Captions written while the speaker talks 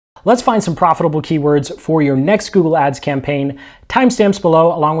Let's find some profitable keywords for your next Google Ads campaign. Timestamps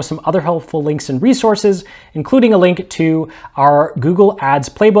below, along with some other helpful links and resources, including a link to our Google Ads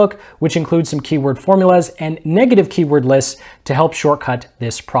playbook, which includes some keyword formulas and negative keyword lists to help shortcut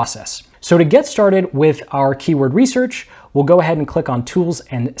this process. So to get started with our keyword research, we'll go ahead and click on Tools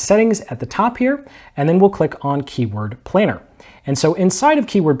and Settings at the top here, and then we'll click on Keyword Planner. And so inside of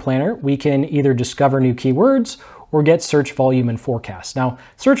Keyword Planner, we can either discover new keywords or get search volume and forecast. Now,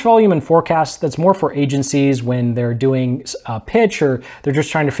 search volume and forecast, that's more for agencies when they're doing a pitch or they're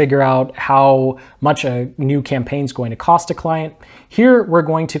just trying to figure out how much a new campaign is going to cost a client. Here, we're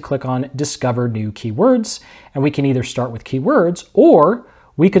going to click on Discover New Keywords, and we can either start with keywords or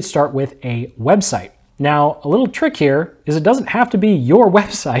we could start with a website. Now, a little trick here is it doesn't have to be your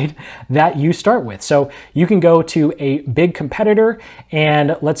website that you start with. So you can go to a big competitor,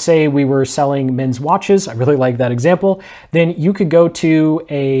 and let's say we were selling men's watches. I really like that example. Then you could go to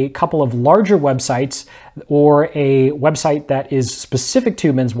a couple of larger websites or a website that is specific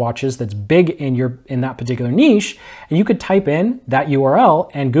to men's watches that's big in that particular niche, and you could type in that URL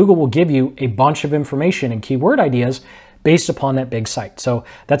and Google will give you a bunch of information and keyword ideas based upon that big site. So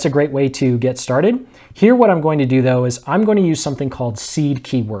that's a great way to get started. Here, what I'm going to do though is I'm going to use something called seed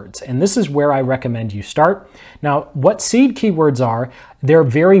keywords. And this is where I recommend you start. Now, what seed keywords are, they're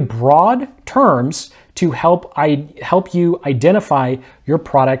very broad terms to help you identify your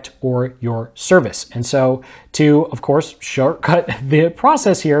product or your service. And so to, of course, shortcut the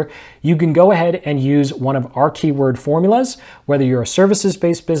process here, you can go ahead and use one of our keyword formulas, whether you're a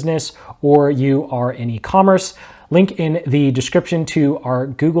services-based business or you are in e-commerce. Link in the description to our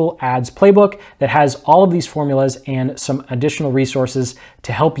Google Ads playbook that has all of these formulas and some additional resources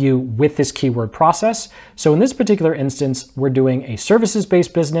to help you with this keyword process. So in this particular instance, we're doing a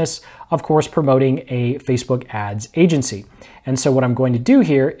services-based business, of course, promoting a Facebook ads agency. And so what I'm going to do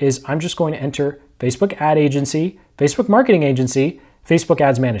here is I'm just going to enter Facebook ad agency, Facebook marketing agency, Facebook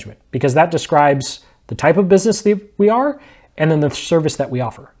ads management, because that describes the type of business that we are and then the service that we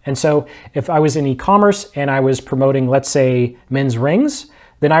offer. And so if I was in e-commerce and I was promoting, let's say, men's rings,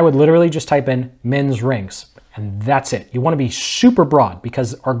 then I would literally just type in men's rings, and that's it. You want to be super broad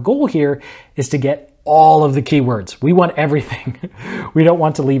because our goal here is to get all of the keywords. We want everything. We don't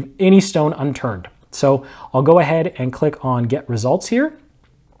want to leave any stone unturned. So I'll go ahead and click on Get Results here,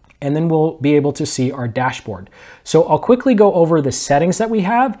 and then we'll be able to see our dashboard. So I'll quickly go over the settings that we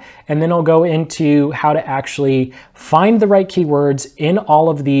have, and then I'll go into how to actually find the right keywords in all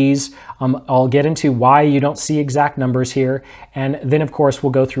of these. I'll get into why you don't see exact numbers here. And then of course,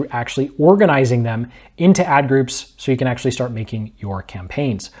 we'll go through actually organizing them into ad groups so you can actually start making your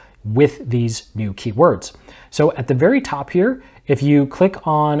campaigns with these new keywords. So at the very top here, if you click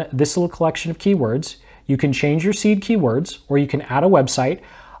on this little collection of keywords, you can change your seed keywords or you can add a website.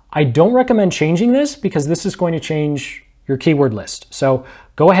 I don't recommend changing this because this is going to change your keyword list. So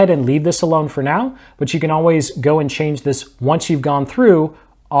go ahead and leave this alone for now, but you can always go and change this once you've gone through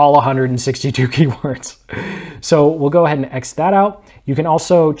all 162 keywords. So we'll go ahead and X that out. You can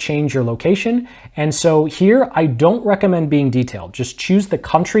also change your location. And so here, I don't recommend being detailed. Just choose the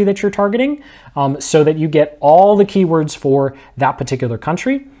country that you're targeting so that you get all the keywords for that particular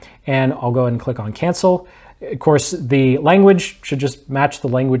country. And I'll go ahead and click on cancel. Of course, the language should just match the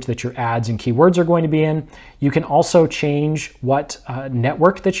language that your ads and keywords are going to be in. You can also change what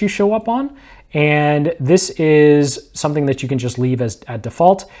network that you show up on. And this is something that you can just leave as at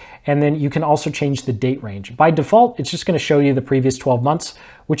default. And then you can also change the date range. By default, it's just going to show you the previous 12 months,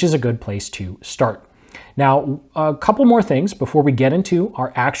 which is a good place to start. Now, a couple more things before we get into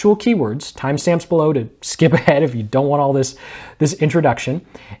our actual keywords. Timestamps below to skip ahead if you don't want all this introduction.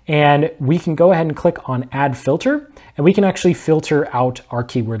 And we can go ahead and click on Add Filter, and we can actually filter out our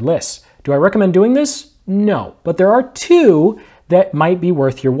keyword lists. Do I recommend doing this? No, but there are two that might be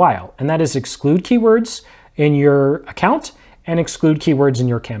worth your while, and that is exclude keywords in your account and exclude keywords in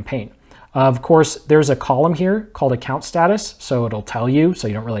your campaign. Of course, there's a column here called account status, so it'll tell you, so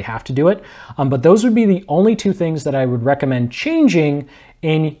you don't really have to do it. But those would be the only two things that I would recommend changing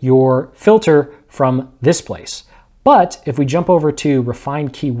in your filter from this place. But if we jump over to refine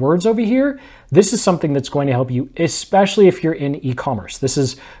keywords over here, this is something that's going to help you, especially if you're in e-commerce. This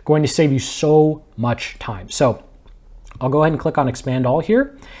is going to save you so much time. So I'll go ahead and click on expand all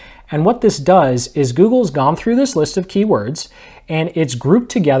here. And what this does is Google's gone through this list of keywords and it's grouped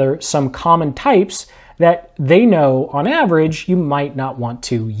together some common types that they know on average you might not want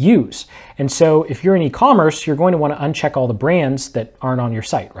to use. And so if you're in e-commerce, you're going to want to uncheck all the brands that aren't on your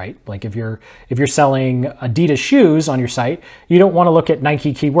site, right? Like if you're selling Adidas shoes on your site, you don't want to look at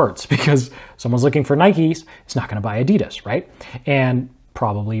Nike keywords because someone's looking for Nikes, it's not going to buy Adidas, right? And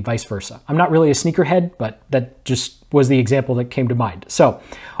probably vice versa. I'm not really a sneakerhead, but that just was the example that came to mind. So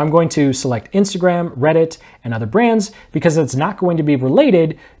I'm going to select Instagram, Reddit, and other brands because it's not going to be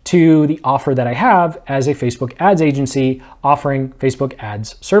related to the offer that I have as a Facebook ads agency offering Facebook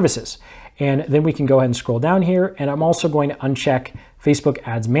ads services. And then we can go ahead and scroll down here, and I'm also going to uncheck Facebook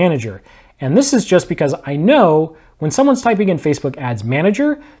Ads Manager. And this is just because I know when someone's typing in Facebook Ads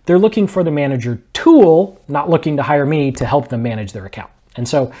Manager, they're looking for the manager tool, not looking to hire me to help them manage their account. And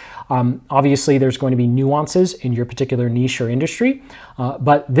so obviously there's going to be nuances in your particular niche or industry,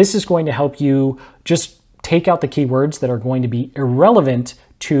 but this is going to help you just take out the keywords that are going to be irrelevant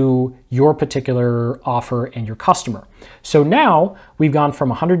to your particular offer and your customer. So now we've gone from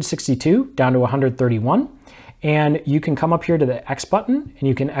 162 down to 131, and you can come up here to the X button and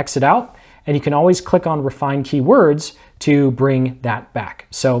you can exit out, and you can always click on Refine Keywords to bring that back.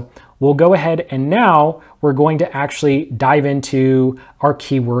 So we'll go ahead and now we're going to actually dive into our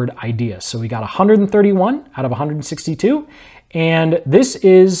keyword ideas. So we got 131 out of 162, and this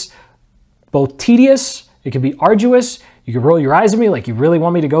is both tedious, it can be arduous, you can roll your eyes at me like you really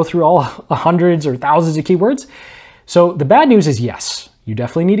want me to go through all hundreds or thousands of keywords. So the bad news is yes, you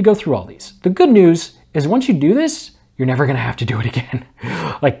definitely need to go through all these. The good news is once you do this, you're never gonna have to do it again.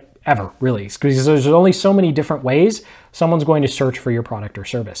 Like ever, really, because there's only so many different ways someone's going to search for your product or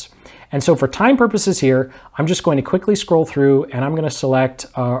service. And so for time purposes here, I'm just going to quickly scroll through and I'm going to select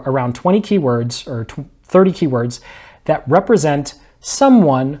around 20 keywords or 30 keywords that represent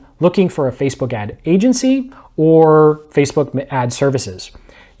someone looking for a Facebook ad agency or Facebook ad services.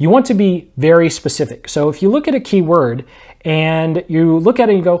 You want to be very specific. So if you look at a keyword and you look at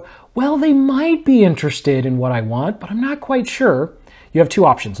it and you go, well, they might be interested in what I want, but I'm not quite sure. You have two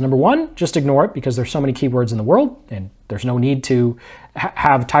options. Number one, just ignore it because there's so many keywords in the world and there's no need to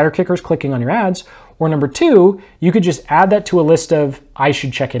have tire kickers clicking on your ads. Or number two, you could just add that to a list of, I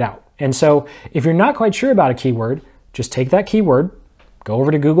should check it out. And so if you're not quite sure about a keyword, just take that keyword, go over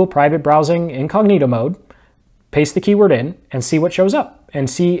to Google private browsing incognito mode, paste the keyword in and see what shows up and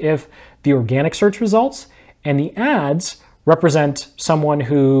see if the organic search results and the ads represent someone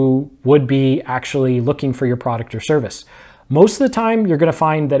who would be actually looking for your product or service. Most of the time, you're going to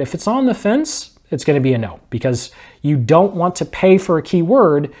find that if it's on the fence, it's going to be a no because you don't want to pay for a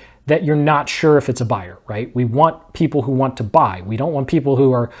keyword that you're not sure if it's a buyer, right? We want people who want to buy. We don't want people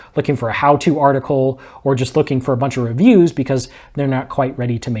who are looking for a how-to article or just looking for a bunch of reviews because they're not quite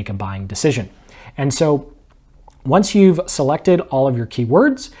ready to make a buying decision. And so once you've selected all of your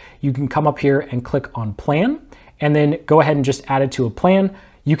keywords, you can come up here and click on Plan and then go ahead and just add it to a plan.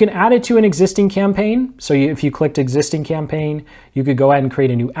 You can add it to an existing campaign. So if you clicked existing campaign, you could go ahead and create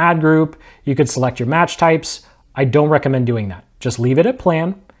a new ad group. You could select your match types. I don't recommend doing that. Just leave it at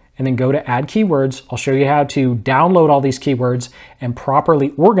plan and then go to add keywords. I'll show you how to download all these keywords and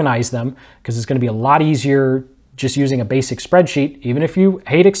properly organize them because it's going to be a lot easier just using a basic spreadsheet, even if you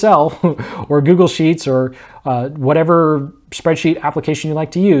hate Excel or Google Sheets or whatever spreadsheet application you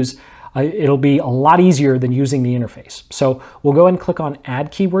like to use. It'll be a lot easier than using the interface. So we'll go ahead and click on Add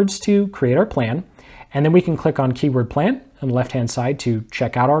Keywords to create our plan, and then we can click on Keyword Plan on the left-hand side to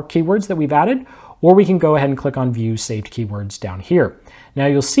check out our keywords that we've added, or we can go ahead and click on View Saved Keywords down here. Now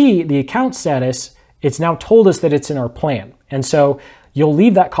you'll see the account status, it's now told us that it's in our plan. And so you'll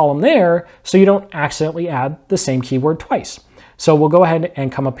leave that column there so you don't accidentally add the same keyword twice. So we'll go ahead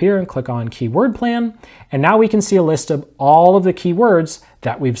and come up here and click on Keyword Plan, and now we can see a list of all of the keywords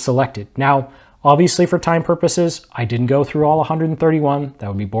that we've selected. Now, obviously for time purposes, I didn't go through all 131. That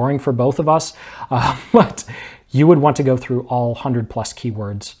would be boring for both of us, but you would want to go through all 100 plus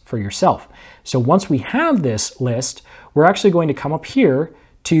keywords for yourself. So once we have this list, we're actually going to come up here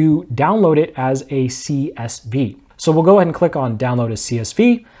to download it as a CSV. So we'll go ahead and click on Download as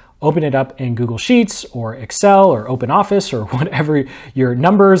CSV. Open it up in Google Sheets or Excel or OpenOffice or whatever your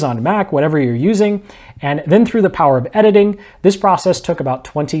numbers on Mac, whatever you're using. And then through the power of editing, this process took about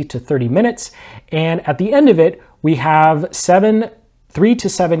 20 to 30 minutes. And at the end of it, we have 3 to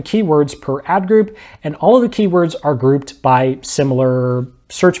 7 keywords per ad group, and all of the keywords are grouped by similar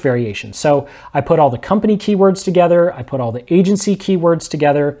search variations. So I put all the company keywords together, I put all the agency keywords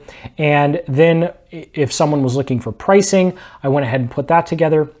together, and then if someone was looking for pricing, I went ahead and put that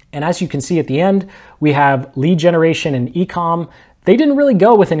together. And as you can see at the end, we have lead generation and e-com. They didn't really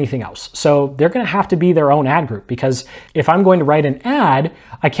go with anything else. So they're gonna have to be their own ad group, because if I'm going to write an ad,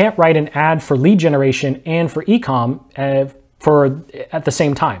 I can't write an ad for lead generation and for e-com at the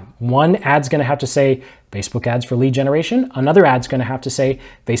same time. One ad's gonna have to say Facebook ads for lead generation, another ad's gonna have to say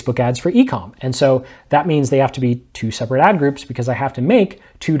Facebook ads for e-com. And so that means they have to be 2 separate ad groups because I have to make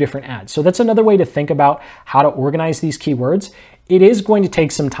 2 different ads. So that's another way to think about how to organize these keywords. it is going to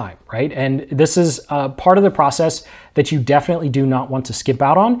take some time, right? And this is part of the process that you definitely do not want to skip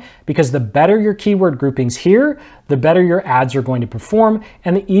out on, because the better your keyword groupings here, the better your ads are going to perform,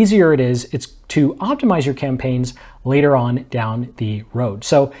 and the easier it's to optimize your campaigns later on down the road.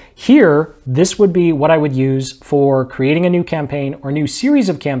 So here, this would be what I would use for creating a new campaign or new series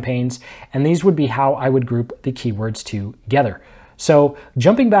of campaigns, and these would be how I would group the keywords together. So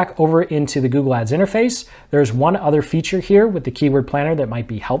jumping back over into the Google Ads interface, there's one other feature here with the keyword planner that might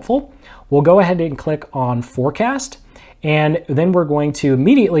be helpful. We'll go ahead and click on forecast, and then we're going to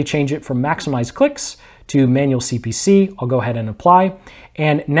immediately change it from maximize clicks to manual CPC. I'll go ahead and apply.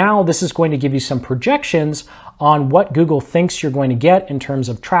 And now this is going to give you some projections on what Google thinks you're going to get in terms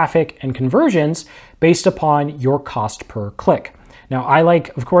of traffic and conversions based upon your cost per click. Now I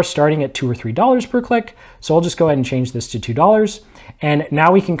like, of course, starting at $2 or $3 per click. So I'll just go ahead and change this to $2. And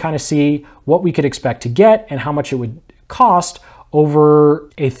now we can kind of see what we could expect to get and how much it would cost over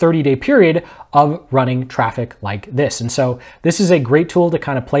a 30-day period of running traffic like this. And so this is a great tool to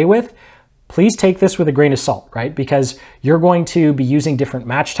kind of play with. Please take this with a grain of salt, right? Because you're going to be using different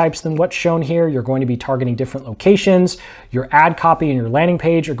match types than what's shown here. You're going to be targeting different locations. Your ad copy and your landing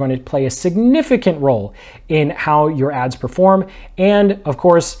page are going to play a significant role in how your ads perform. And of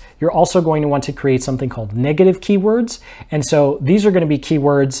course, you're also going to want to create something called negative keywords. And so these are going to be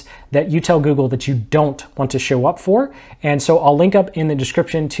keywords that you tell Google that you don't want to show up for. And so I'll link up in the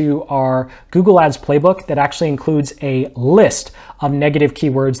description to our Google Ads playbook that actually includes a list of negative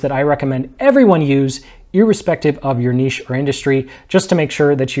keywords that I recommend everyone use, irrespective of your niche or industry, just to make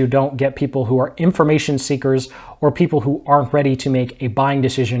sure that you don't get people who are information seekers or people who aren't ready to make a buying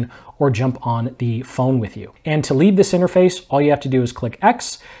decision or jump on the phone with you. And to leave this interface, all you have to do is click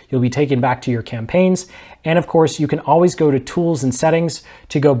X. You'll be taken back to your campaigns. And of course, you can always go to Tools and Settings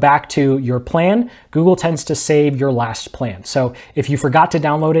to go back to your plan. Google tends to save your last plan. So if you forgot to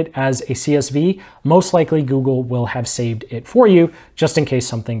download it as a CSV, most likely Google will have saved it for you just in case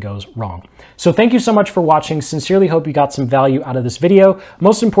something goes wrong. So thank you so much for watching. Sincerely hope you got some value out of this video.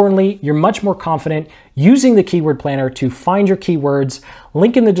 Most importantly, you're much more confident using the keyword planner to find your keywords.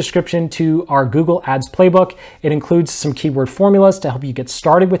 Link in the description to our Google Ads playbook. It includes some keyword formulas to help you get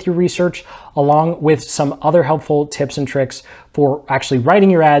started with your research, along with some other helpful tips and tricks for actually writing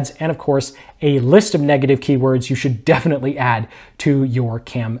your ads, and of course, a list of negative keywords you should definitely add to your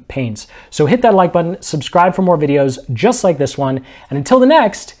campaigns. So hit that like button, subscribe for more videos just like this one, and until the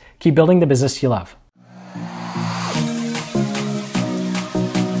next, keep building the business you love.